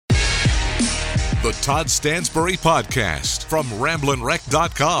The Todd Stansbury Podcast from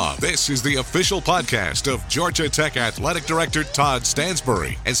RamblinWreck.com. This is the official podcast of Georgia Tech Athletic Director Todd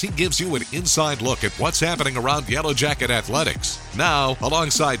Stansbury as he gives you an inside look at what's happening around Yellow Jacket athletics. Now,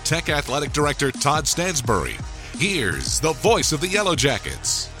 alongside Tech Athletic Director Todd Stansbury, here's the voice of the Yellow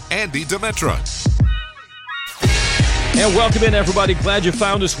Jackets, Andy Demetra. And welcome in, everybody. Glad you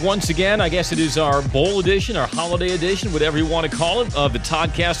found us once again. I guess it is our bowl edition, our holiday edition, whatever you want to call it, of the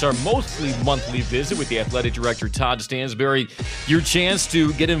Toddcast, our mostly monthly visit with the athletic director, Todd Stansbury. Your chance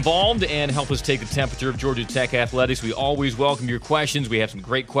to get involved and help us take the temperature of Georgia Tech athletics. We always welcome your questions. We have some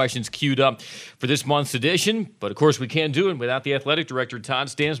great questions queued up for this month's edition. But, of course, we can't do it without the athletic director, Todd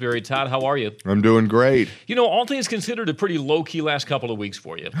Stansbury. Todd, how are you? I'm doing great. You know, all things considered, a pretty low-key last couple of weeks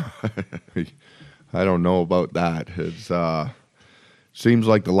for you. I don't know about that. It's seems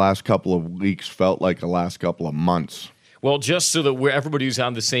like the last couple of weeks felt like the last couple of months. Well, just so that everybody's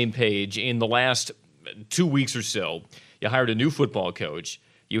on the same page, in the last 2 weeks or so, you hired a new football coach,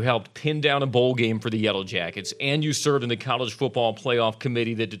 you helped pin down a bowl game for the Yellow Jackets, and you served in the college football playoff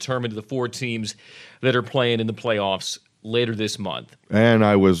committee that determined the 4 teams that are playing in the playoffs later this month. And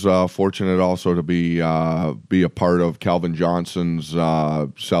I was fortunate also to be a part of Calvin Johnson's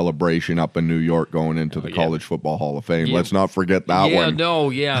celebration up in New York going into the College Football Hall of Fame. Let's not forget that one.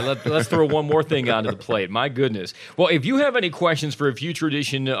 Let's throw one more thing onto the plate. My goodness. Well, if you have any questions for a future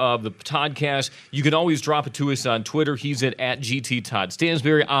edition of the podcast, you can always drop it to us on Twitter. He's at GT Todd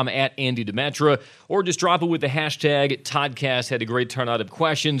Stansbury. I'm at Andy Demetra. Or just drop it with the hashtag Toddcast. Had a great turnout of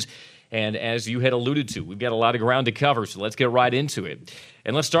questions. And as you had alluded to, we've got a lot of ground to cover, so let's get right into it.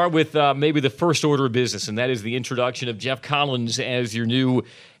 And let's start with maybe the first order of business, and that is the introduction of Geoff Collins as your new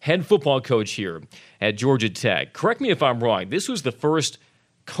head football coach here at Georgia Tech. Correct me if I'm wrong. This was the first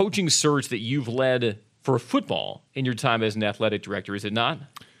coaching search that you've led for football in your time as an athletic director, is it not?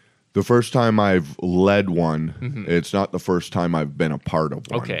 The first time I've led one. Mm-hmm. It's not the first time I've been a part of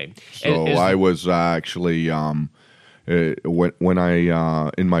one. Okay. So I was actually... when I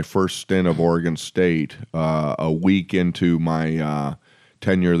in my first stint of Oregon State, a week into my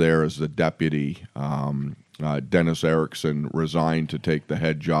tenure there as the deputy, Dennis Erickson resigned to take the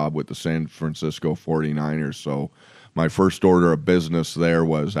head job with the San Francisco 49ers. So my first order of business there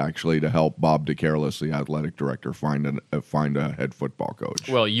was actually to help Bob DeCarlis, the athletic director, find a head football coach.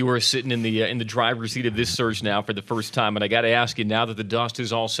 Well, you are sitting in the driver's seat of this search now for the first time, and I got to ask you, now that the dust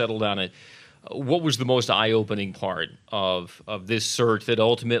is all settled on it, what was the most eye-opening part of this search that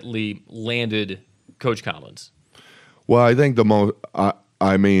ultimately landed Coach Collins? Well, I think the most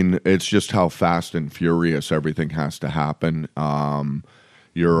it's just how fast and furious everything has to happen.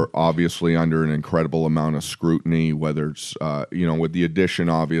 You're obviously under an incredible amount of scrutiny, whether it's, with the addition,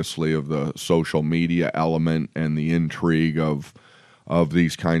 obviously, of the social media element and the intrigue of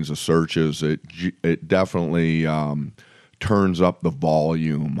these kinds of searches. It definitely... turns up the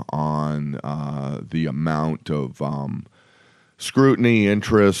volume on the amount of scrutiny,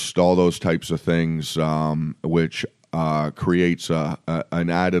 interest, all those types of things, which creates an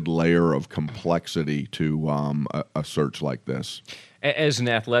added layer of complexity to a search like this. As an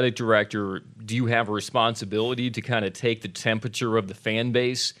athletic director, do you have a responsibility to kind of take the temperature of the fan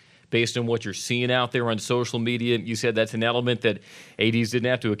base based on what you're seeing out there on social media? You said that's an element that ADs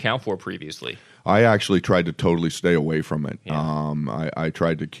didn't have to account for previously. I actually tried to totally stay away from it. Yeah. I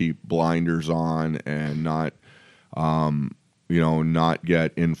tried to keep blinders on and not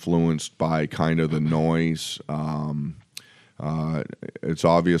get influenced by kind of the noise. It's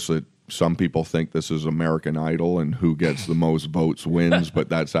obvious that some people think this is American Idol and who gets the most votes wins, but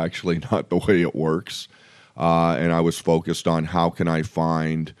that's actually not the way it works. And I was focused on how can I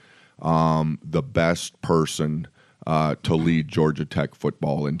find the best person to lead Georgia Tech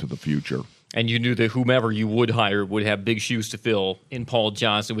football into the future. And you knew that whomever you would hire would have big shoes to fill in Paul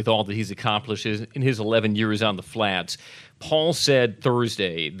Johnson with all that he's accomplished in his 11 years on the flats. Paul said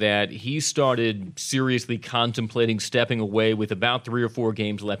Thursday that he started seriously contemplating stepping away with about 3 or 4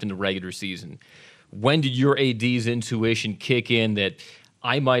 games left in the regular season. When did your AD's intuition kick in that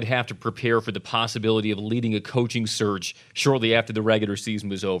I might have to prepare for the possibility of leading a coaching search shortly after the regular season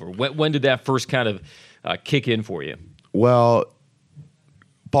was over? When did that first kind of kick in for you? Well,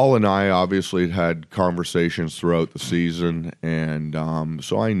 Paul and I obviously had conversations throughout the season, and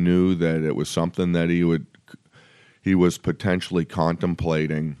so I knew that it was something that he was potentially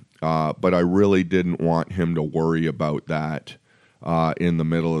contemplating, but I really didn't want him to worry about that in the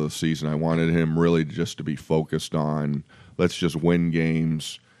middle of the season. I wanted him really just to be focused on let's just win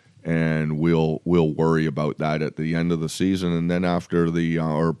games, and we'll worry about that at the end of the season. And then after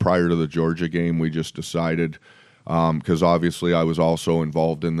or prior to the Georgia game, we just decided because obviously I was also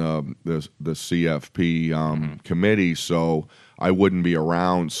involved in the CFP committee, so I wouldn't be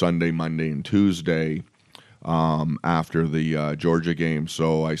around Sunday, Monday, and Tuesday after the Georgia game.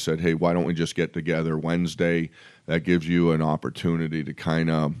 So I said, hey, why don't we just get together Wednesday? That gives you an opportunity to kind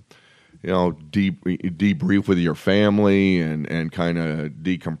of, debrief with your family and kind of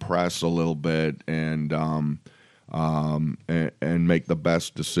decompress a little bit and make the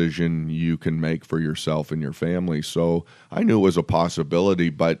best decision you can make for yourself and your family. So I knew it was a possibility,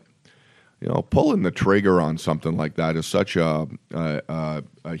 but pulling the trigger on something like that is such a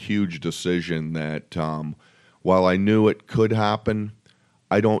huge decision that while I knew it could happen,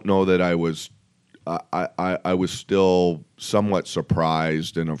 I don't know that I was still somewhat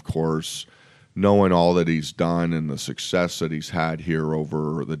surprised. And of course, knowing all that he's done and the success that he's had here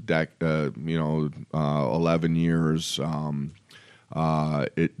over the 11 years,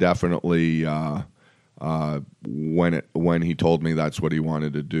 it definitely when he told me that's what he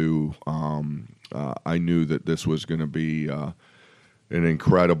wanted to do, I knew that this was going to be an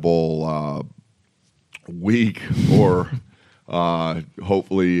incredible week, or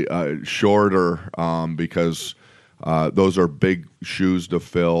hopefully shorter, because those are big shoes to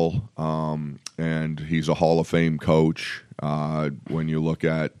fill, and he's a Hall of Fame coach when you look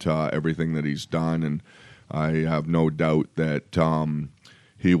at everything that he's done, and I have no doubt that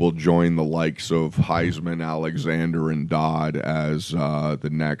he will join the likes of Heisman, Alexander, and Dodd as the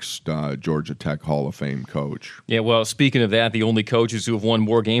next Georgia Tech Hall of Fame coach. Yeah, well, speaking of that, the only coaches who have won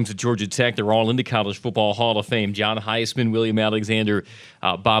more games at Georgia Tech, they're all in the College Football Hall of Fame. John Heisman, William Alexander,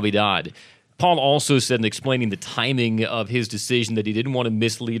 Bobby Dodd. Paul also said in explaining the timing of his decision that he didn't want to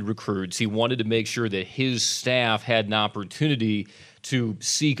mislead recruits. He wanted to make sure that his staff had an opportunity to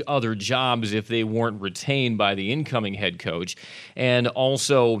seek other jobs if they weren't retained by the incoming head coach. And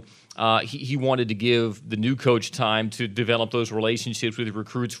also, he wanted to give the new coach time to develop those relationships with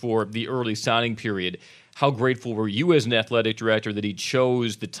recruits for the early signing period. How grateful were you as an athletic director that he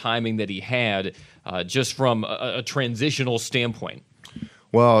chose the timing that he had just from a transitional standpoint?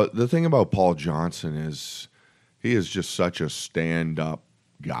 Well, the thing about Paul Johnson is he is just such a stand-up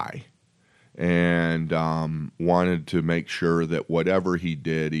guy, and wanted to make sure that whatever he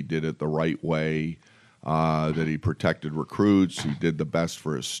did it the right way, that he protected recruits, he did the best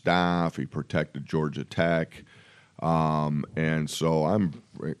for his staff, he protected Georgia Tech, and so I'm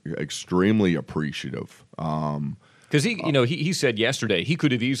extremely appreciative. Because he said yesterday he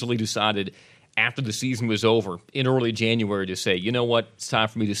could have easily decided after the season was over in early January to say, you know what, it's time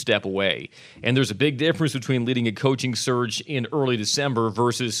for me to step away. And there's a big difference between leading a coaching search in early December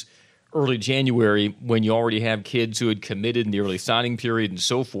versus early January when you already have kids who had committed in the early signing period and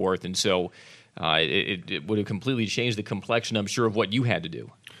so forth. And so it would have completely changed the complexion, I'm sure, of what you had to do.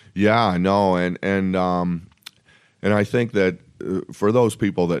 Yeah, no, and I think that for those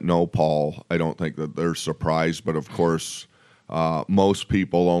people that know Paul, I don't think that they're surprised, but of course, most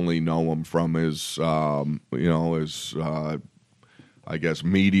people only know him from his, I guess,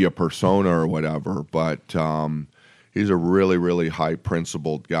 media persona or whatever. But he's a really, really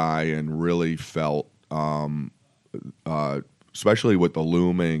high-principled guy, and really felt, especially with the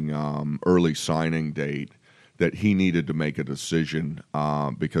looming early signing date, that he needed to make a decision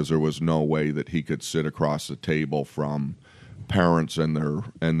because there was no way that he could sit across the table from parents and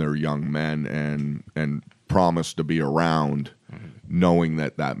their young men and promise to be around, knowing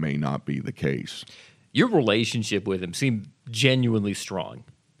that may not be the case. Your relationship with him seemed genuinely strong.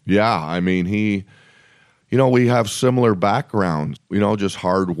 Yeah, I mean, we have similar backgrounds, just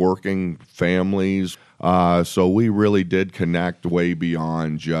hardworking families. So we really did connect way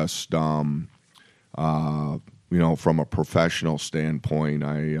beyond just, from a professional standpoint.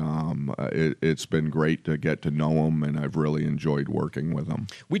 It's been great to get to know him, and I've really enjoyed working with him.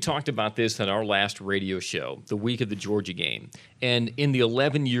 We talked about this on our last radio show, the week of the Georgia game. And in the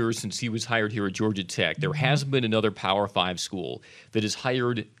 11 years since he was hired here at Georgia Tech, there hasn't been another Power 5 school that has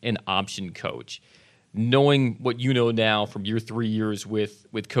hired an option coach. Knowing what you know now from your 3 years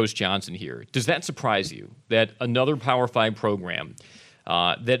with Coach Johnson here, does that surprise you that another Power 5 program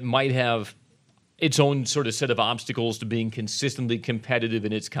that might have its own sort of set of obstacles to being consistently competitive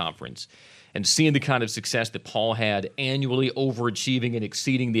in its conference, and seeing the kind of success that Paul had annually, overachieving and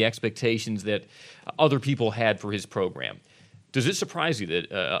exceeding the expectations that other people had for his program, does it surprise you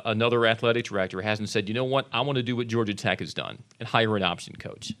that another athletic director hasn't said, you know what, I want to do what Georgia Tech has done and hire an option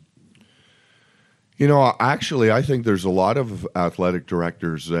coach? Actually, I think there's a lot of athletic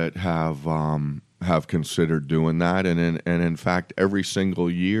directors that have considered doing that, and in fact, every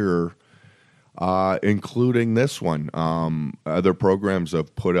single year, including this one. Other programs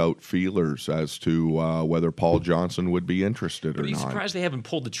have put out feelers as to whether Paul Johnson would be interested or But he's not. surprised they haven't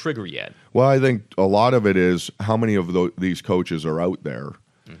pulled the trigger yet. Well, I think a lot of it is how many of these coaches are out there.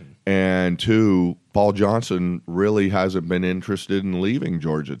 And two, Paul Johnson really hasn't been interested in leaving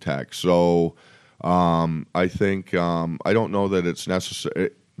Georgia Tech. So I think I don't know that it's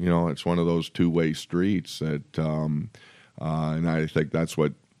necessary. It's one of those two-way streets that, and I think that's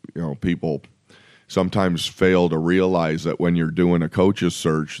what people sometimes fail to realize, that when you're doing a coach's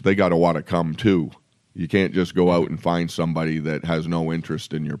search, they got to want to come too. You can't just go out and find somebody that has no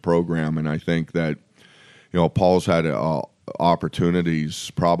interest in your program. And I think that Paul's had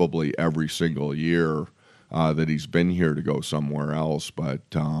opportunities probably every single year that he's been here to go somewhere else, but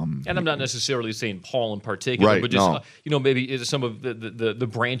and I'm not necessarily saying Paul in particular, right, but just maybe some of the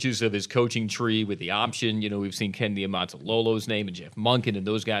branches of his coaching tree with the option. We've seen Ken Niumatalolo's name and Jeff Monken and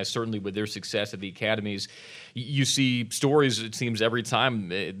those guys, certainly with their success at the academies. You see stories, it seems, every time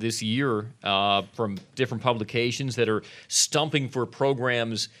this year from different publications that are stumping for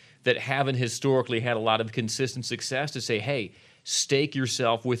programs that haven't historically had a lot of consistent success to say, hey, stake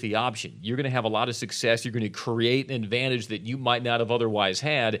yourself with the option. You're going to have a lot of success. You're going to create an advantage that you might not have otherwise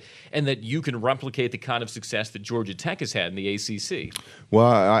had, and that you can replicate the kind of success that Georgia Tech has had in the ACC.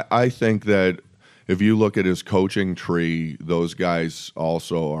 Well, I think that if you look at his coaching tree, those guys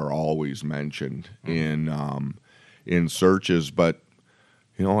also are always mentioned in searches. But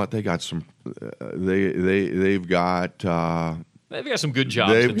you know what? They got some. They've got. They've got some good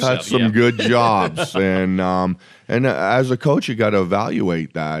jobs. They've got some good jobs, and as a coach, you got to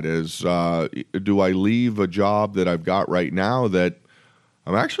evaluate that. Do I leave a job that I've got right now that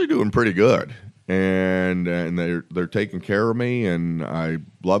I'm actually doing pretty good, and they're taking care of me, and I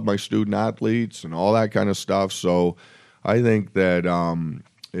love my student athletes and all that kind of stuff. So I think that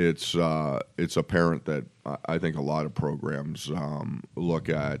it's apparent that I think a lot of programs look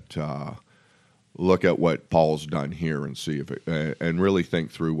at what Paul's done here and see if it, and really think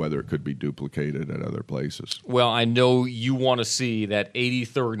through whether it could be duplicated at other places. Well, I know you want to see that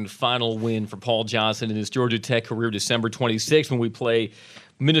 83rd and final win for Paul Johnson in his Georgia Tech career, December 26th, when we play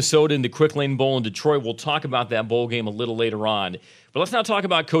Minnesota in the Quick Lane Bowl in Detroit. We'll talk about that bowl game a little later on. But let's now talk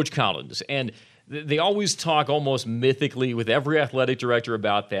about Coach Collins. And they always talk almost mythically with every athletic director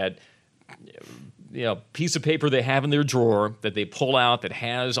about that piece of paper they have in their drawer that they pull out that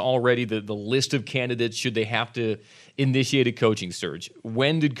has already the list of candidates should they have to initiate a coaching search.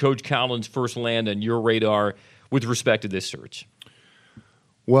 When did Coach Collins first land on your radar with respect to this search?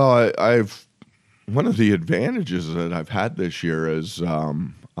 Well, I've one of the advantages that I've had this year is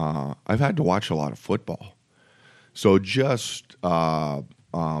I've had to watch a lot of football. So just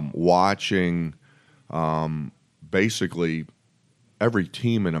watching basically every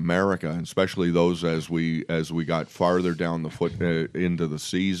team in America, and especially those as we got farther down the into the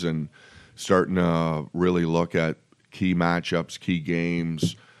season, starting to really look at key matchups, key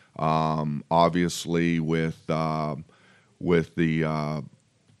games. Obviously, with the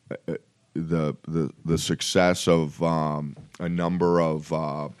success of a number of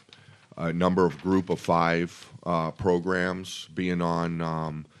Group of Five programs being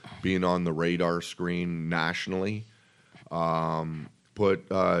on the radar screen nationally. Put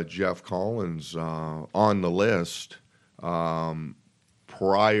Jeff Collins on the list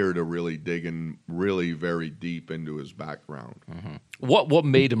prior to really digging really very deep into his background. Mm-hmm. What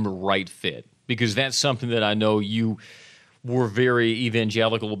made him the right fit? Because that's something that I know you were very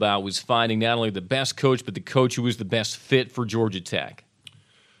evangelical about, was finding not only the best coach, but the coach who was the best fit for Georgia Tech.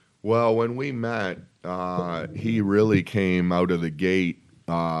 Well, when we met, he really came out of the gate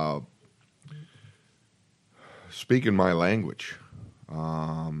speaking my language.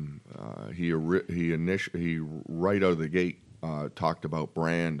 He right out of the gate talked about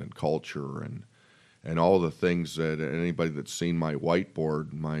brand and culture and all the things that anybody that's seen my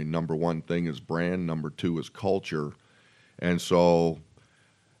whiteboard, my number one thing is brand, number two is culture. And so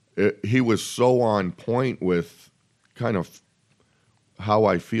he was so on point with kind of how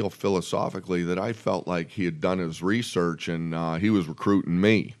I feel philosophically that I felt like he had done his research and he was recruiting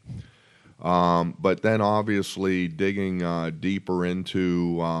me. But then obviously digging deeper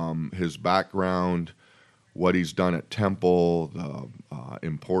into his background, what he's done at Temple, the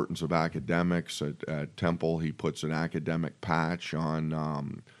importance of academics. At Temple, he puts an academic patch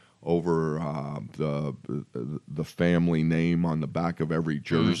on over the family name on the back of every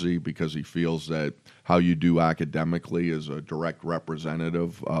jersey because he feels that how you do academically is a direct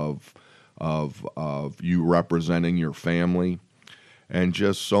representative of you representing your family. And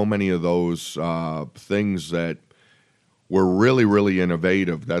just so many of those things that we're really, really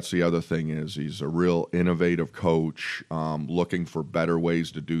innovative. That's the other thing is he's a real innovative coach, looking for better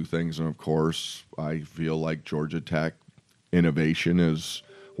ways to do things. And, of course, I feel like Georgia Tech innovation is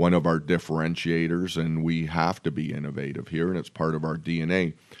one of our differentiators, and we have to be innovative here, and it's part of our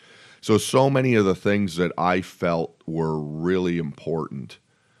DNA. So many of the things that I felt were really important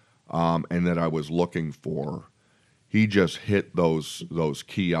and that I was looking for, he just hit those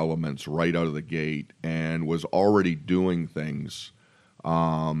key elements right out of the gate and was already doing things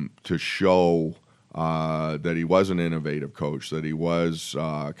to show that he was an innovative coach, that he was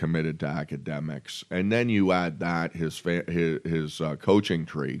committed to academics. And then you add that, his coaching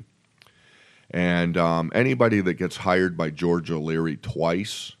tree. And anybody that gets hired by George O'Leary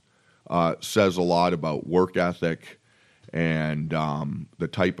twice says a lot about work ethic and the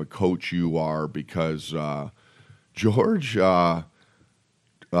type of coach you are, because George only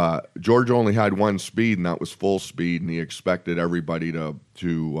had one speed, and that was full speed, and he expected everybody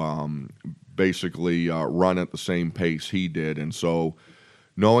to basically run at the same pace he did. And so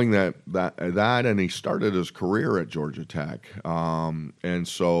knowing that, and he started his career at Georgia Tech, and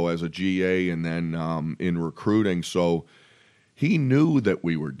so as a GA and then in recruiting, so he knew that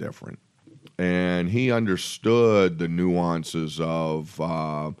we were different, and he understood the nuances of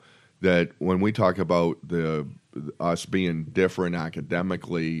that when we talk about us being different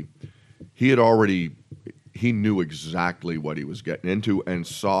academically. He knew exactly what he was getting into and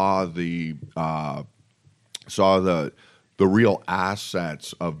saw the real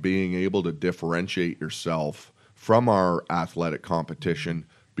assets of being able to differentiate yourself from our athletic competition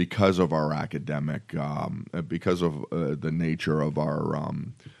because of our academic, because of the nature of our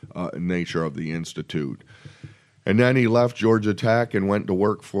nature of the institute. And then he left Georgia Tech and went to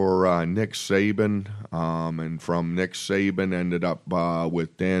work for Nick Saban, and from Nick Saban ended up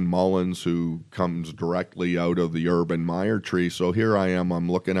with Dan Mullins, who comes directly out of the Urban Meyer tree. So here I am,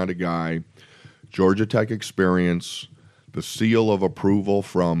 I'm looking at a guy, Georgia Tech experience, the seal of approval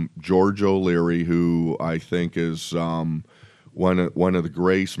from George O'Leary, who I think is one of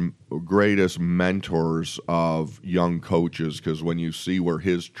the greatest mentors of young coaches, because when you see where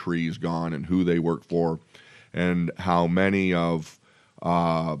his tree's gone and who they work for, and how many of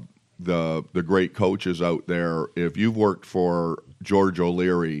the great coaches out there, if you've worked for George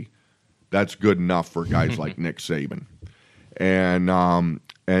O'Leary, that's good enough for guys like Nick Saban. And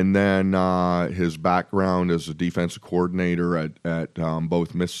then his background as a defensive coordinator at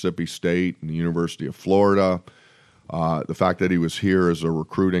both Mississippi State and the University of Florida. The fact that he was here as a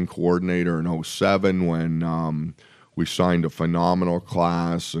recruiting coordinator in 2007 when we signed a phenomenal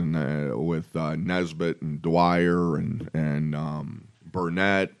class and with Nesbitt and Dwyer and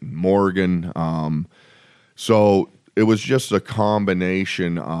Burnett and Morgan. So it was just a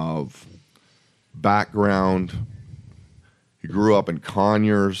combination of background. He grew up in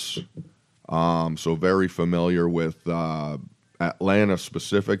Conyers, so very familiar with Atlanta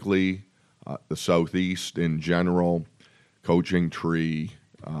specifically, the Southeast in general, coaching tree.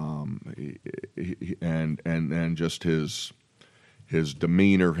 And just his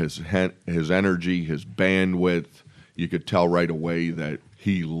demeanor, his energy, his bandwidth. You could tell right away that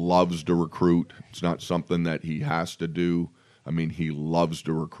he loves to recruit. It's not something that he has to do. I mean, he loves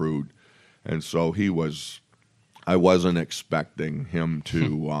to recruit, and so I wasn't expecting him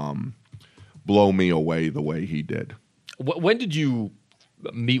to blow me away the way he did. When did you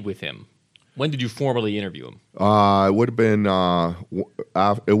meet with him? When did you formally interview him? It would have been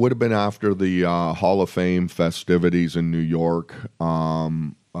after the Hall of Fame festivities in New York,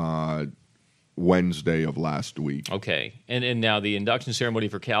 Wednesday of last week. Okay, and now the induction ceremony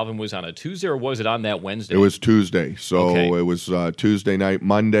for Calvin was on a Tuesday, or was it on that Wednesday? It was Tuesday, so okay. It was Tuesday night.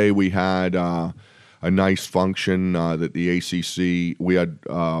 Monday we had a nice function that the ACC. We had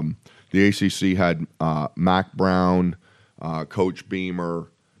the ACC had Mac Brown, Coach Beamer.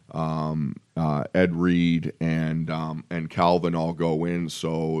 Ed Reed and Calvin all go in,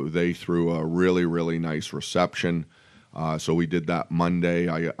 so they threw a really, really nice reception. So we did that Monday.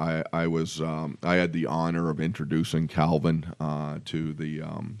 I had the honor of introducing Calvin to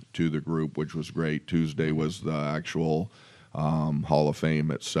the group, which was great. Tuesday was the actual Hall of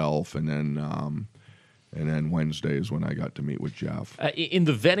Fame itself, and then Wednesday is when I got to meet with Jeff. In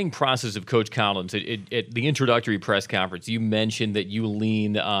the vetting process of Coach Collins, at the introductory press conference, you mentioned that you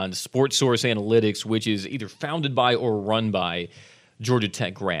lean on Sports Source Analytics, which is either founded by or run by Georgia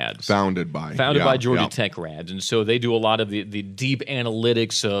Tech grads. Founded by Georgia Tech grads. And so they do a lot of the deep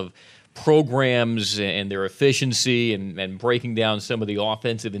analytics of programs and their efficiency and breaking down some of the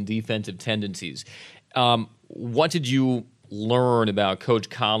offensive and defensive tendencies. What did you learn about Coach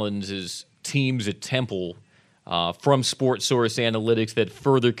Collins' teams at Temple from Sports Source Analytics that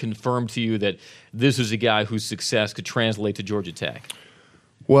further confirmed to you that this is a guy whose success could translate to Georgia Tech?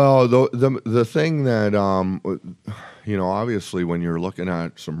 Well, the thing that obviously when you're looking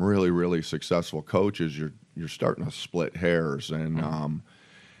at some really, really successful coaches, you're starting to split hairs, and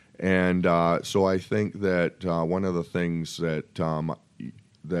so I think that one of the things that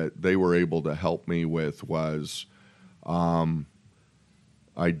that they were able to help me with was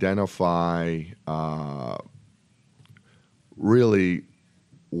identify really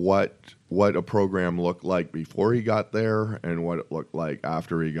what a program looked like before he got there and what it looked like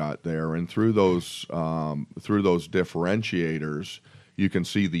after he got there, and through those differentiators, you can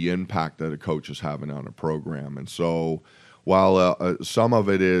see the impact that a coach is having on a program. And so, while some of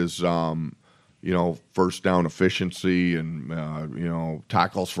it is first down efficiency and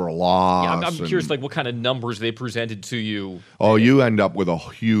tackles for a loss. Yeah, I'm curious, like what kind of numbers they presented to you. Oh, you end up with a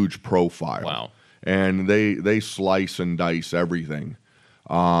huge profile. Wow. And they slice and dice everything.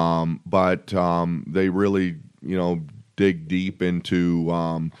 But they really, dig deep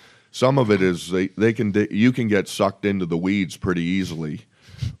into some of it is you can get sucked into the weeds pretty easily.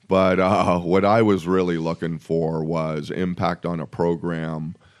 But what I was really looking for was impact on a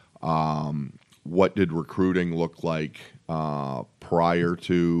program. What did recruiting look like prior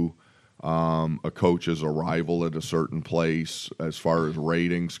to a coach's arrival at a certain place as far as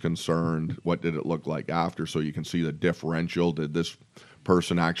ratings concerned? What did it look like after? So you can see the differential. Did this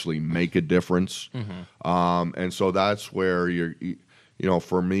person actually make a difference? Mm-hmm. And so that's where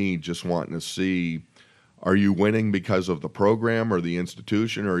for me, just wanting to see, are you winning because of the program or the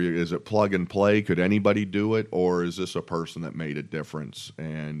institution, or is it plug and play? Could anybody do it, or is this a person that made a difference?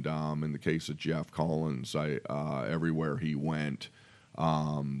 And in the case of Jeff Collins, everywhere he went,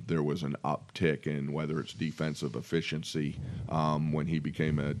 there was an uptick in whether it's defensive efficiency when he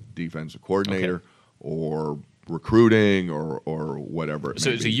became a defensive coordinator, or recruiting or whatever it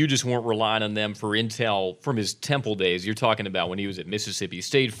may be. So you just weren't relying on them for intel from his Temple days. You're talking about when he was at Mississippi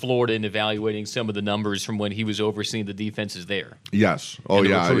State, Florida, and evaluating some of the numbers from when he was overseeing the defenses there. Yes. Oh,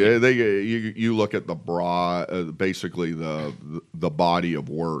 yeah. You look at the broad, basically the body of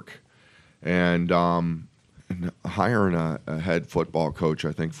work, and hiring a head football coach,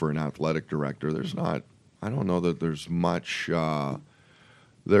 I think, for an athletic director, I don't know that there's much.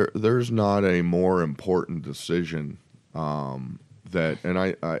 There's not a more important decision and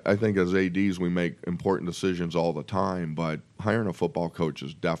I think as ADs we make important decisions all the time, but hiring a football coach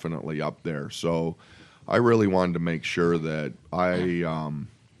is definitely up there. So I really wanted to make sure that I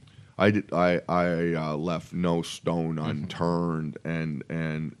left no stone unturned,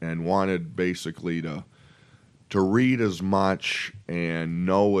 and wanted basically to read as much and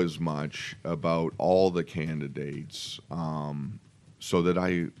know as much about all the candidates, so that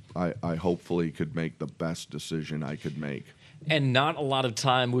I hopefully could make the best decision I could make. And not a lot of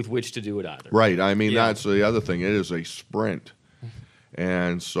time with which to do it either. Right. I mean, that's the other thing. It is a sprint.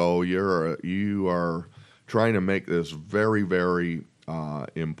 And so you are trying to make this very, very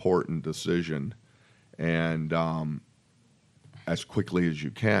important decision, and as quickly as you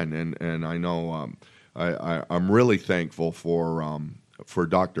can. And I know I'm really thankful for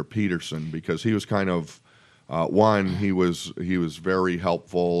Dr. Peterson, because he was kind of he was very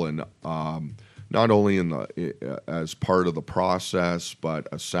helpful, and not only as part of the process, but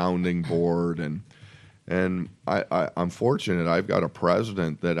a sounding board, and I'm fortunate. I've got a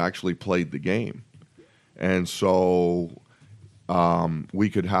president that actually played the game, and so we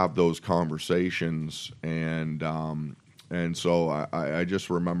could have those conversations, and so I just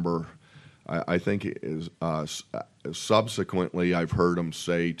remember. I think it is, subsequently I've heard him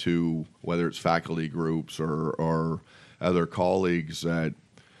say to, whether it's faculty groups or other colleagues, that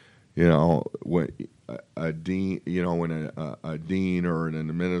when a dean or an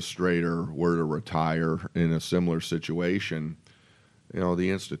administrator were to retire in a similar situation, the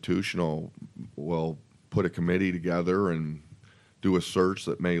institutional will put a committee together and do a search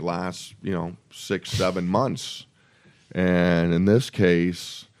that may last 6-7 months, and in this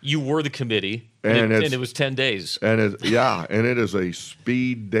case. You were the committee, and it was 10 days. And it is a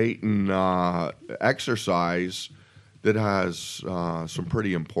speed dating exercise that has some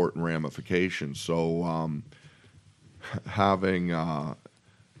pretty important ramifications. So having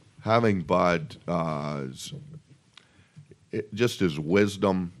Bud, just his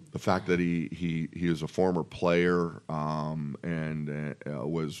wisdom, the fact that he is a former player, and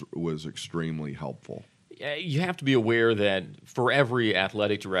was extremely helpful. You have to be aware that for every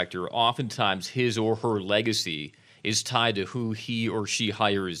athletic director, oftentimes his or her legacy is tied to who he or she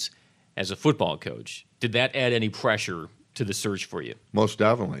hires as a football coach. Did that add any pressure to the search for you. Most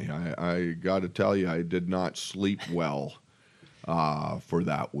definitely. I got to tell you, I did not sleep well for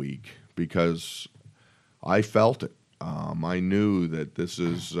that week because I felt it. I knew that this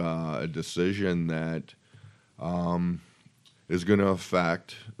is a decision that is going to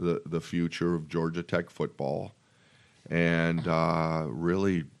affect the future of Georgia Tech football, and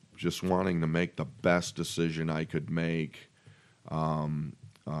really just wanting to make the best decision I could make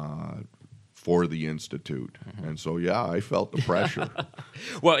for the Institute. And so, yeah, I felt the pressure.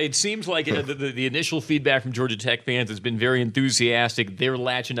 Well, it seems like the initial feedback from Georgia Tech fans has been very enthusiastic. They're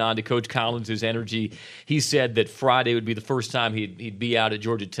latching on to Coach Collins' energy. He said that Friday would be the first time he'd be out at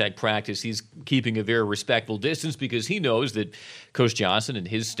Georgia Tech practice. He's keeping a very respectful distance because he knows that Coach Johnson and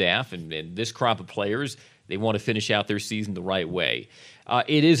his staff and this crop of players, they want to finish out their season the right way.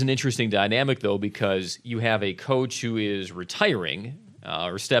 It is an interesting dynamic, though, because you have a coach who is retiring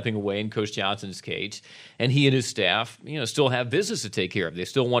or stepping away in Coach Johnson's case, and he and his staff, still have business to take care of. They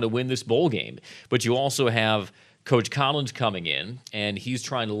still want to win this bowl game. But you also have Coach Collins coming in, and he's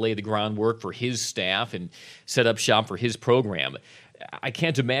trying to lay the groundwork for his staff and set up shop for his program. I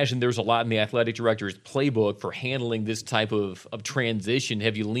can't imagine there's a lot in the athletic director's playbook for handling this type of transition.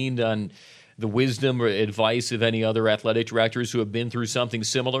 Have you leaned on the wisdom or advice of any other athletic directors who have been through something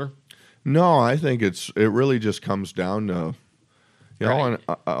similar? No, I think it really just comes down to, Right.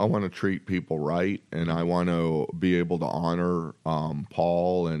 I want to treat people right, and I want to be able to honor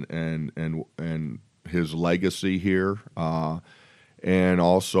Paul and his legacy here, and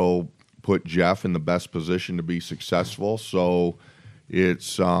also put Jeff in the best position to be successful. So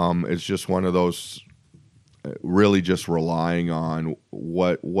it's just one of those, really just relying on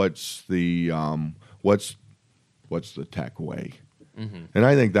what's the Tech way. Mm-hmm. And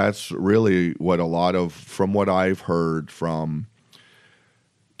I think that's really what from what I've heard from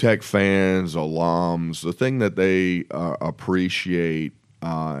Tech fans, alums, the thing that they appreciate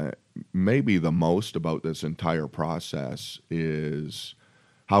maybe the most about this entire process is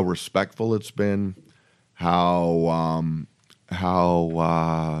how respectful it's been, how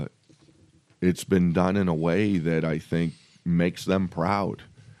it's been done in a way that I think makes them proud,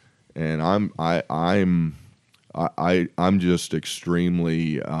 and I'm just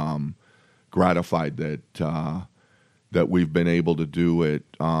extremely gratified that we've been able to do it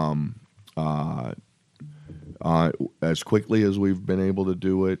as quickly as we've been able to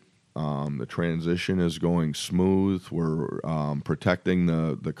do it. The transition is going smooth. We're protecting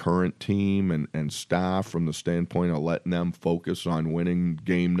the current team and staff from the standpoint of letting them focus on winning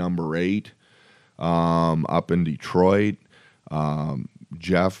game number 8 up in Detroit.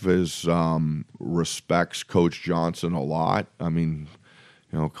 Jeff respects Coach Johnson a lot. I mean,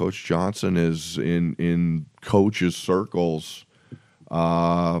 Coach Johnson is in coaches' circles.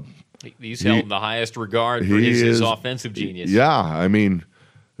 He's held in the highest regard for his offensive genius. Yeah, I mean,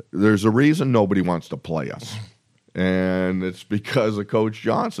 there's a reason nobody wants to play us, and it's because of Coach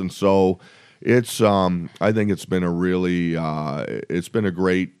Johnson. So it's I think it's been it's been a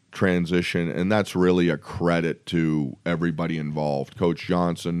great transition, and that's really a credit to everybody involved: Coach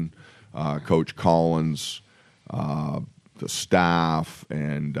Johnson, Coach Collins, the staff,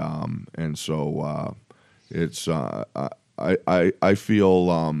 and so it's I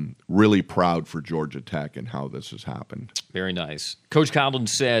feel really proud for Georgia Tech and how this has happened. Very nice. Coach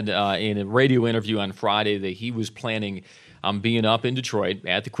Collins said in a radio interview on Friday that he was planning on being up in Detroit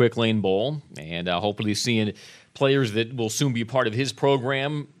at the Quick Lane Bowl and hopefully seeing players that will soon be part of his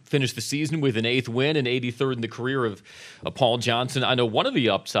program finish the season with an 8th win and 83rd in the career of Paul Johnson. I know one of the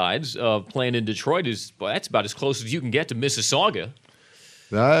upsides of playing in Detroit is, well, that's about as close as you can get to Mississauga.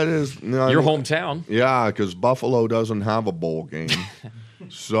 That is your hometown. Yeah, because Buffalo doesn't have a bowl game.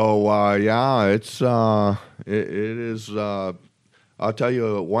 So yeah, it is. I'll tell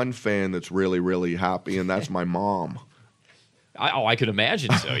you one fan that's really, really happy, and that's my mom. I could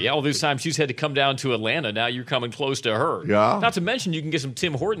imagine so. Yeah, all this time she's had to come down to Atlanta. Now you're coming close to her. Yeah. Not to mention you can get some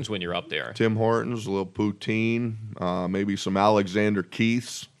Tim Hortons when you're up there. Tim Hortons, a little poutine, maybe some Alexander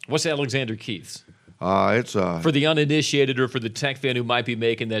Keith's. What's Alexander Keith's? It's for the uninitiated or for the Tech fan who might be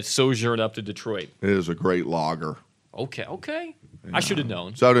making that sojourn up to Detroit. It is a great lager. Okay. Yeah. I should have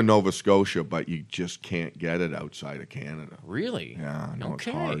known. It's out of Nova Scotia, but you just can't get it outside of Canada. Really? Yeah, no, It's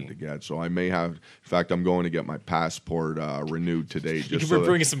hard to get. So I may have. In fact, I'm going to get my passport renewed today. Just we're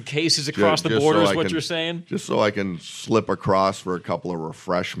bringing some cases across the border. Is what you're saying? Just so I can slip across for a couple of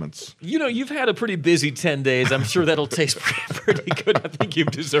refreshments. You've had a pretty busy 10 days. I'm sure that'll taste pretty good. I think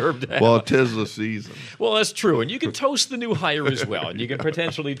you've deserved that. Well, 'tis the season. Well, that's true, and you can toast the new hire as well, and you can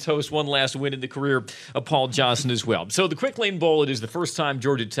potentially toast one last win in the career of Paul Johnson as well. So the Quick Lane Bowl, it is the first time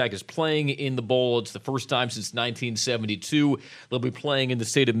Georgia Tech is playing in the bowl. It's the first time since 1972. They'll be playing in the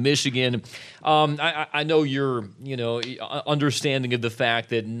state of Michigan. I know you're, understanding of the fact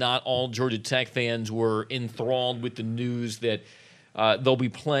that not all Georgia Tech fans were enthralled with the news that they'll be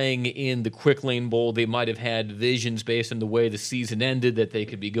playing in the Quick Lane Bowl. They might have had visions based on the way the season ended that they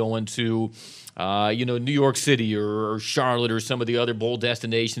could be going to, New York City or Charlotte or some of the other bowl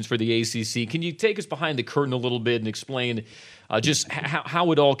destinations for the ACC. Can you take us behind the curtain a little bit and explain just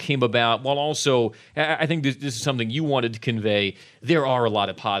how it all came about? While also, I think this is something you wanted to convey. There are a lot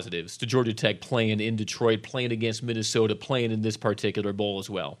of positives to Georgia Tech playing in Detroit, playing against Minnesota, playing in this particular bowl as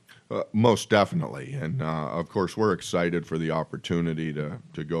well. Most definitely, and of course we're excited for the opportunity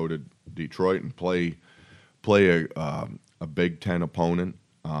to go to Detroit and play a Big Ten opponent.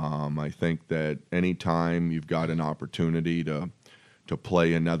 I think that anytime you've got an opportunity to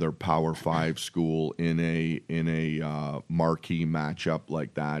play another Power 5 school in a marquee matchup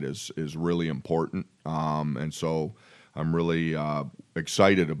like that is really important, and so I'm really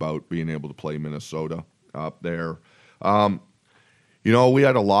excited about being able to play Minnesota up there. We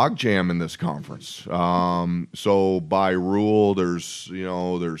had a logjam in this conference. So by rule,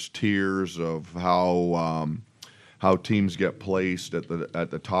 there's tiers of how teams get placed at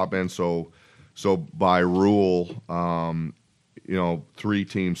the top end. So by rule, 3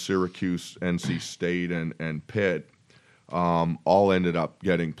 teams, Syracuse, NC State, and Pitt, all ended up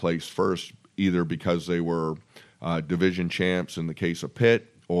getting placed first, either because they were division champs in the case of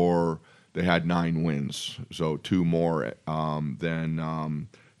Pitt, or they had 9 wins, so 2 more than us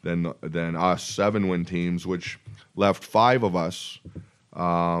 7-win teams, which left 5 of us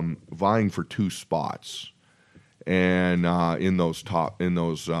vying for 2 spots, and in those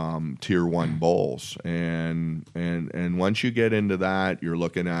tier 1 bowls, and once you get into that, you're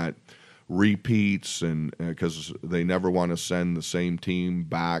looking at repeats, and because they never want to send the same team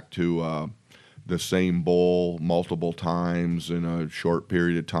back to the same bowl multiple times in a short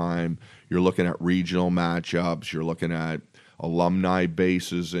period of time. You're looking at regional matchups. You're looking at alumni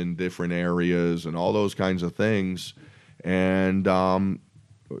bases in different areas and all those kinds of things. And,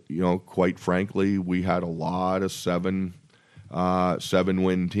 quite frankly, we had a lot of 7-win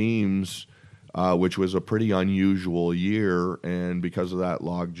teams, which was a pretty unusual year. And because of that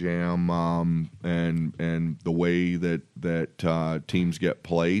logjam and the way that teams get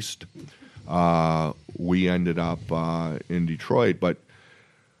placed, we ended up in Detroit. But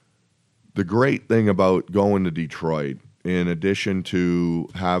the great thing about going to Detroit, in addition to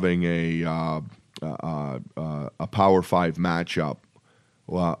having a Power 5 matchup,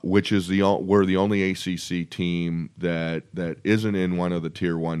 which is we're the only ACC team that isn't in one of the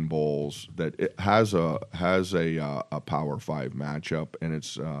Tier 1 bowls that it has a Power 5 matchup, and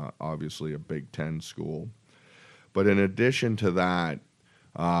it's obviously a Big Ten school. But in addition to that,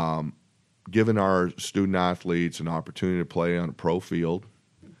 given our student athletes an opportunity to play on a pro field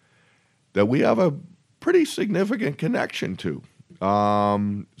that we have a pretty significant connection to.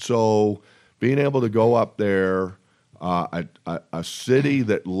 So being able to go up there, a city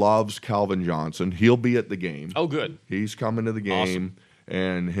that loves Calvin Johnson, he'll be at the game. Oh, good. He's coming to the game, awesome.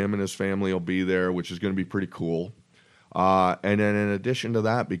 And him and his family will be there, which is going to be pretty cool. And then in addition to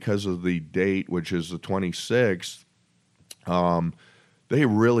that, because of the date, which is the 26th, they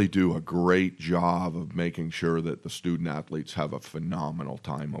really do a great job of making sure that the student athletes have a phenomenal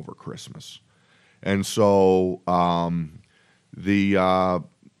time over Christmas. And so while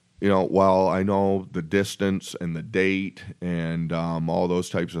I know the distance and the date and all those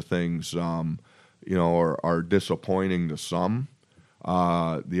types of things, are disappointing to some,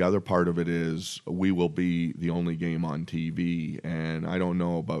 the other part of it is we will be the only game on TV. And I don't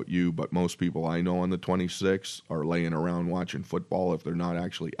know about you, but most people I know on the 26th are laying around watching football if they're not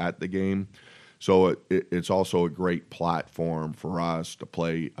actually at the game. So it's also a great platform for us to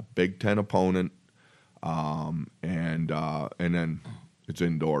play a Big Ten opponent, and then it's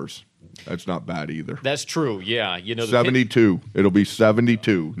indoors. That's not bad either. That's true, yeah. 72. It'll be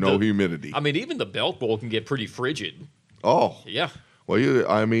 72, no humidity. I mean, even the Belk Bowl can get pretty frigid. Oh. Yeah. Well,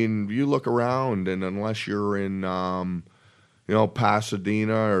 you look around, and unless you're in,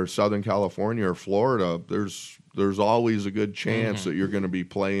 Pasadena or Southern California or Florida, there's always a good chance that you're going to be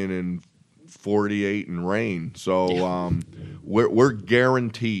playing in 48 and rain. So we're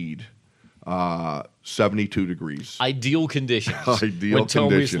guaranteed 72 degrees. Ideal conditions. Ideal when Tell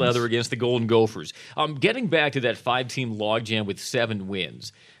conditions. Me Leather against the Golden Gophers. Getting back to that 5-team logjam with 7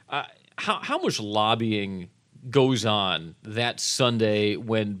 wins, how much lobbying goes on that Sunday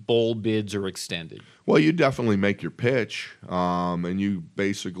when bowl bids are extended? Well, you definitely make your pitch, and you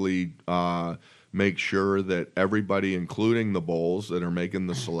basically make sure that everybody, including the bowls that are making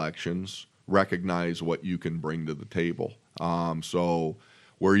the selections, recognize what you can bring to the table. So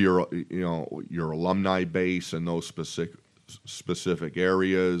where your alumni base and those specific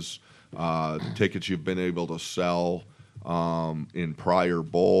areas, the tickets you've been able to sell in prior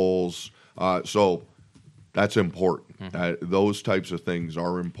bowls. So that's important. Those types of things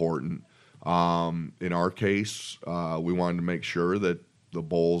are important. In our case, we wanted to make sure that the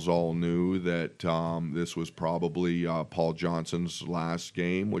Bulls all knew that this was probably Paul Johnson's last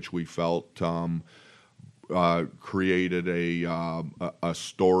game, which we felt created a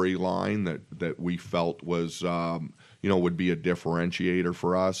storyline that we felt was would be a differentiator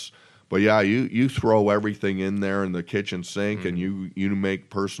for us. But yeah, you throw everything in there in the kitchen sink, and you make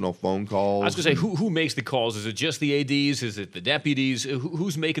personal phone calls. I was going to say, who makes the calls? Is it just the ADs? Is it the deputies?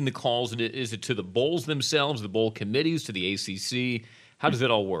 Who's making the calls? Is it to the bowls themselves, the bowl committees, to the ACC? How does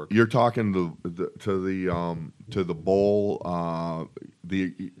it all work? You're talking to the bowl,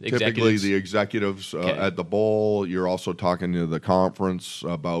 typically the executives at the bowl. You're also talking to the conference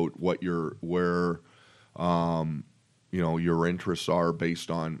about where your interests are based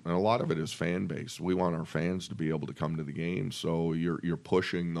on, and a lot of it is fan base. We want our fans to be able to come to the game, so you're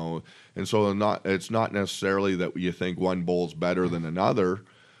pushing those, and so it's not necessarily that you think one bowl's better than another.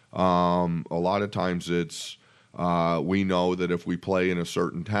 A lot of times it's we know that if we play in a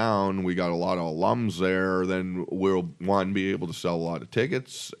certain town, we got a lot of alums there, then we'll be able to sell a lot of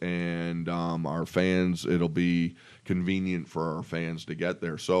tickets, and our fans, it'll be convenient for our fans to get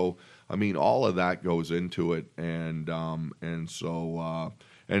there. So I mean, all of that goes into it, and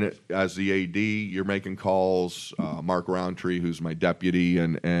as the AD, you're making calls. Mark Roundtree, who's my deputy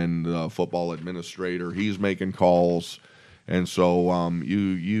and the football administrator, he's making calls, and so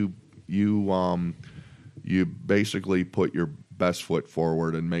you basically put your best foot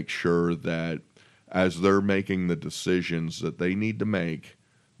forward and make sure that as they're making the decisions that they need to make,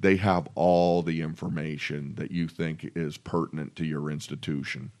 they have all the information that you think is pertinent to your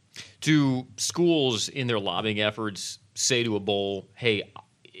institution. Do schools in their lobbying efforts say to a bowl, hey,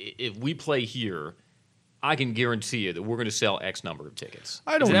 if we play here, I can guarantee you that we're going to sell X number of tickets?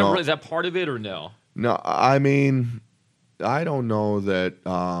 I don't know. Is that part of it or no? No, I mean, I don't know that.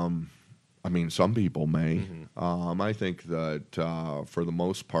 Some people may. Mm-hmm. I think that for the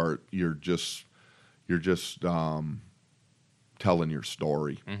most part, you're just telling your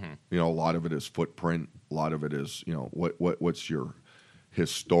story. Mm-hmm. A lot of it is footprint. A lot of it is, what's your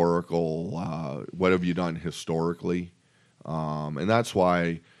historical, what have you done historically? And that's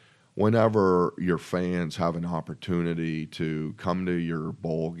why whenever your fans have an opportunity to come to your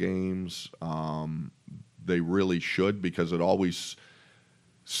bowl games, they really should, because it always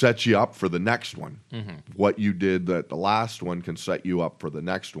sets you up for the next one. Mm-hmm. What you did at the last one can set you up for the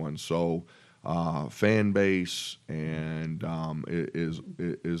next one. So fan base and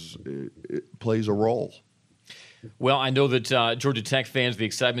it plays a role. Well, I know that Georgia Tech fans, the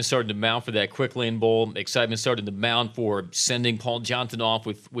excitement started to mount for that Quick Lane Bowl. Excitement started to mount for sending Paul Johnson off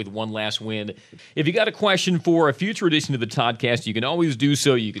with one last win. If you got a question for a future edition of the Toddcast, you can always do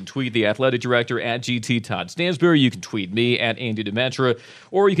so. You can tweet the athletic director at GT Todd Stansbury. You can tweet me at Andy Demetra,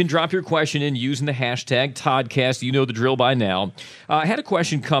 or you can drop your question in using the hashtag Toddcast. You know the drill by now. I had a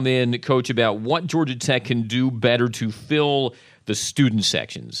question come in, Coach, about what Georgia Tech can do better to fill the student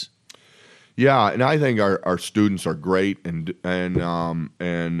sections. Yeah, and I think our students are great, and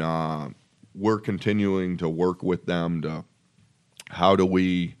we're continuing to work with them to how do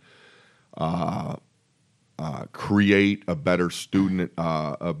we create a better student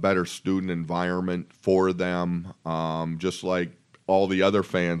environment for them, just like all the other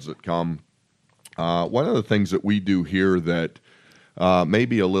fans that come. One of the things that we do here that may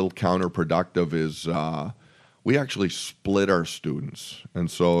be a little counterproductive is we actually split our students.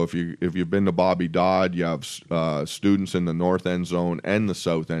 And so if you've been to Bobby Dodd, you have students in the north end zone and the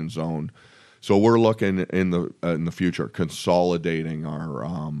south end zone. So we're looking in the future consolidating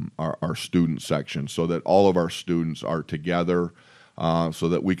our student section so that all of our students are together, so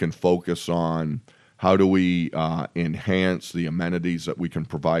that we can focus on how do we enhance the amenities that we can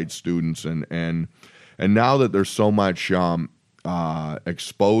provide students, and now that there's so much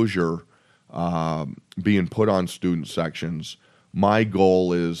exposure being put on student sections, my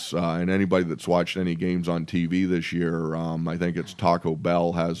goal is, and anybody that's watched any games on TV this year, I think it's Taco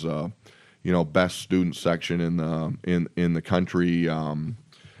Bell has a best student section in the country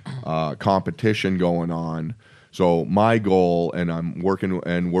competition going on. So my goal, and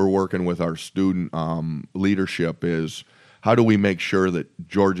we're working with our student leadership, is how do we make sure that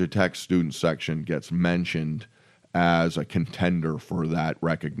Georgia Tech student section gets mentioned as a contender for that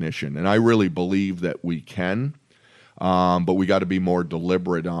recognition. And I really believe that we can, but we got to be more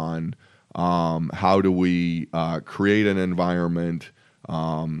deliberate on how do we create an environment,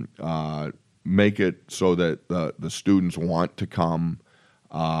 make it so that the students want to come,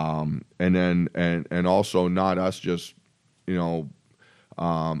 and then and also not us just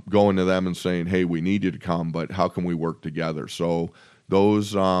going to them and saying, hey, we need you to come, but how can we work together? So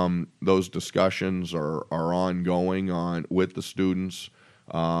those discussions are ongoing with the students,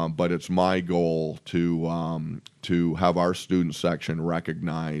 but it's my goal to have our student section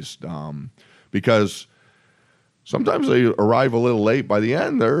recognized, because sometimes they arrive a little late. By the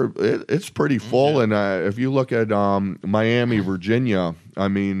end, it's pretty full. And if you look at Miami, Virginia, I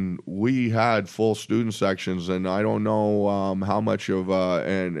mean, we had full student sections, and I don't know how much of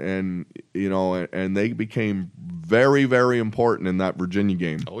and they became very, very important in that Virginia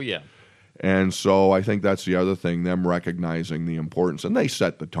game. Oh yeah. And so I think that's the other thing, them recognizing the importance, and they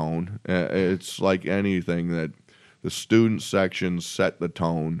set the tone. It's like anything that the student sections set the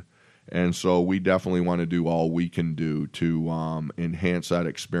tone. And so we definitely want to do all we can do to enhance that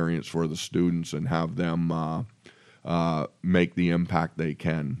experience for the students and have them make the impact they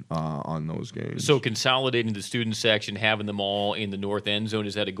can on those games. So consolidating the student section, having them all in the north end zone,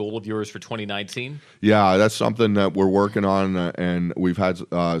 is that a goal of yours for 2019? Yeah, that's something that we're working on, and we've had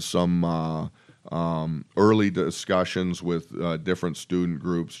some early discussions with different student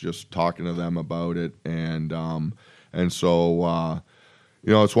groups, just talking to them about it. And so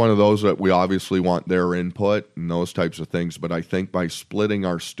it's one of those that we obviously want their input and those types of things. But I think by splitting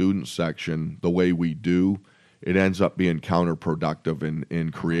our student section the way we do, it ends up being counterproductive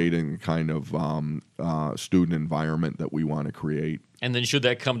in creating the kind of student environment that we want to create. And then should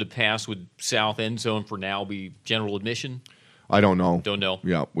that come to pass, would South End Zone for now be general admission? I don't know. Don't know?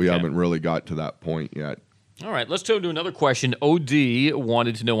 Yeah, we haven't really got to that point yet. All right, let's turn to another question. OD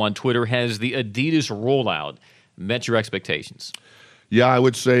wanted to know on Twitter, has the Adidas rollout met your expectations? Yeah, I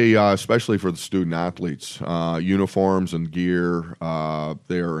would say, especially for the student athletes, uniforms and gear,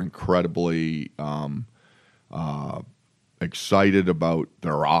 they're incredibly excited about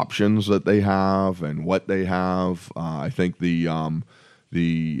their options that they have and what they have. I think the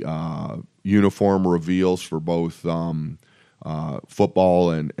uniform reveals for both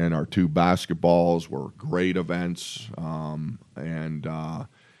football and our two basketballs were great events, and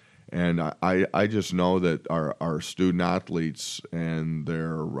I just know that our student athletes and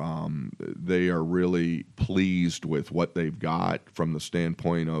they are really pleased with what they've got from the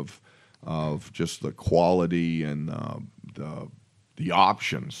standpoint of just the quality and the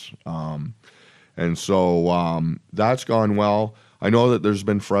options, and so that's gone well. I know that there's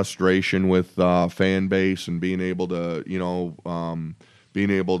been frustration with fan base and being able to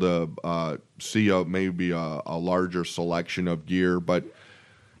see maybe a larger selection of gear, but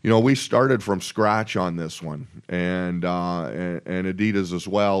we started from scratch on this one, and Adidas as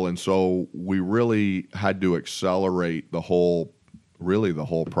well, and so we really had to accelerate the whole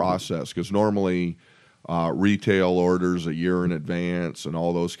process, because normally retail orders a year in advance and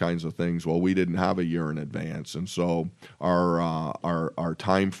all those kinds of things. Well, we didn't have a year in advance, and so our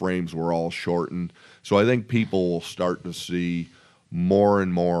time frames were all shortened. So I think people will start to see more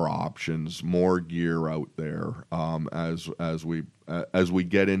and more options, more gear out there as we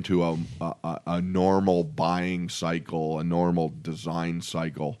get into a normal buying cycle, a normal design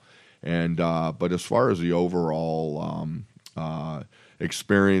cycle, and but as far as the overall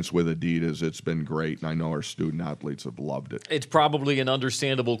experience with Adidas, it's been great, and I know our student athletes have loved it. It's probably an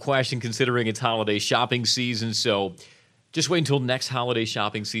understandable question considering it's holiday shopping season, so just wait until next holiday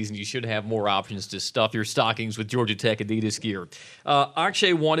shopping season. You should have more options to stuff your stockings with Georgia Tech Adidas gear.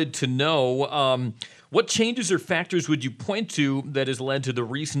 Akshay wanted to know, what changes or factors would you point to that has led to the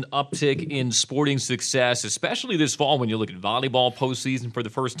recent uptick in sporting success, especially this fall when you look at volleyball postseason for the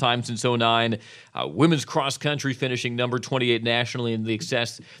first time since 2009, women's cross country finishing number 28 nationally, and the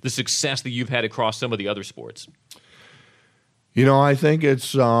success that you've had across some of the other sports? I think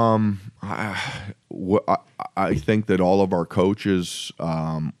it's I think that all of our coaches,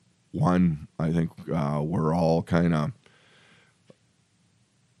 I think we're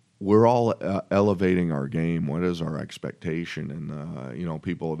all elevating our game. What is our expectation? And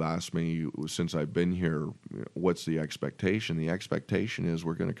people have asked me since I've been here, what's the expectation? The expectation is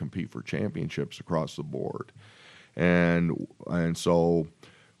we're going to compete for championships across the board, and so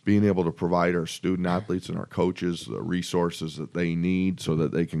being able to provide our student athletes and our coaches the resources that they need so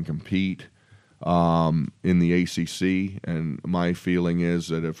that they can compete in the ACC. And my feeling is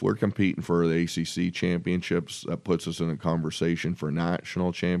that if we're competing for the ACC championships, that puts us in a conversation for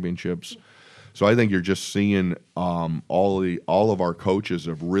national championships. So I think you're just seeing all of our coaches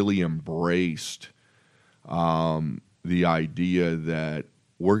have really embraced the idea that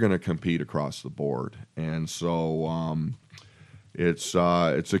we're going to compete across the board, and so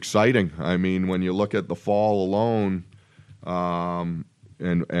it's exciting. I mean, when you look at the fall alone,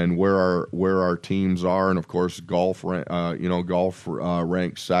 and where our teams are, and of course golf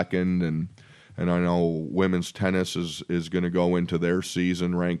ranked second, and I know women's tennis is going to go into their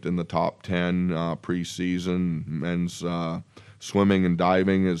season ranked in the top 10 preseason. Men's swimming and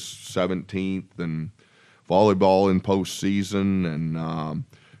diving is 17th, and volleyball in postseason, and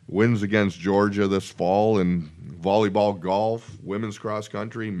wins against Georgia this fall in volleyball, golf, women's cross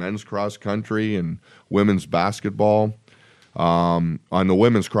country, men's cross country, and women's basketball. On the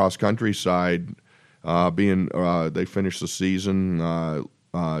women's cross country side, they finished the season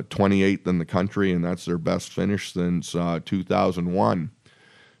 28th in the country, and that's their best finish since 2001.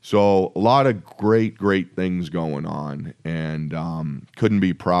 So a lot of great things going on, and couldn't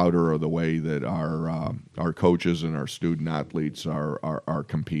be prouder of the way that our coaches and our student athletes are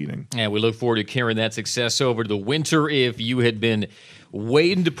competing. And we look forward to carrying that success over to the winter. If you had been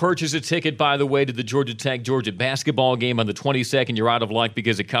waiting to purchase a ticket, by the way, to the Georgia Tech-Georgia basketball game on the 22nd, you're out of luck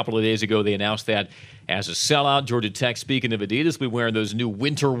because a couple of days ago they announced that as a sellout. Georgia Tech, speaking of Adidas, will be wearing those new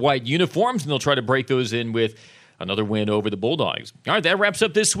winter white uniforms, and they'll try to break those in with another win over the Bulldogs. All right, that wraps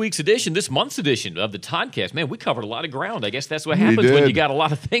up this month's edition of the Toddcast. Man, we covered a lot of ground. I guess that's what happens when you got a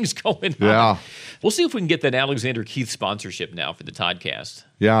lot of things going on. Yeah. We'll see if we can get that Alexander Keith sponsorship now for the Toddcast.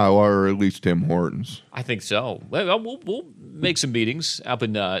 Yeah, or at least Tim Hortons. I think so. We'll make some meetings up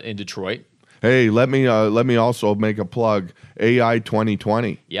in Detroit. Hey, let me also make a plug. AI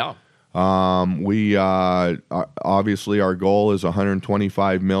 2020. Yeah. We obviously our goal is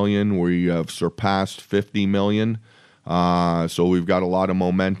 125 million. We have surpassed 50 million. So we've got a lot of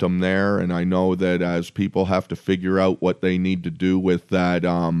momentum there, and I know that as people have to figure out what they need to do with that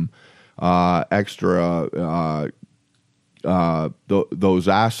extra those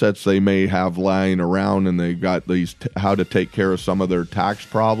assets they may have lying around, and they got these how to take care of some of their tax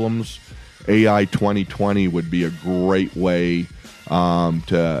problems. AI 2020 would be a great way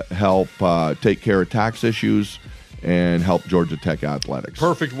to help take care of tax issues and help Georgia Tech athletics.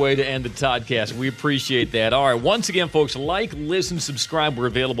 Perfect way to end the Toddcast. We appreciate that. All right, once again, folks, like, listen, subscribe. We're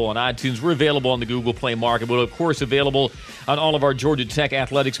available on iTunes. We're available on the Google Play Market. We're, of course, available on all of our Georgia Tech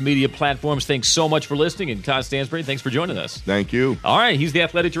athletics media platforms. Thanks so much for listening. And Todd Stansbury, thanks for joining us. Thank you. All right, he's the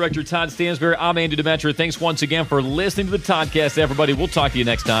athletic director, Todd Stansbury. I'm Andy Demetra. Thanks once again for listening to the Toddcast, everybody. We'll talk to you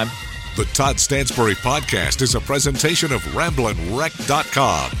next time. The Todd Stansbury Podcast is a presentation of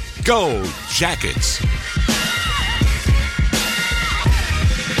RamblinWreck.com. Go Jackets!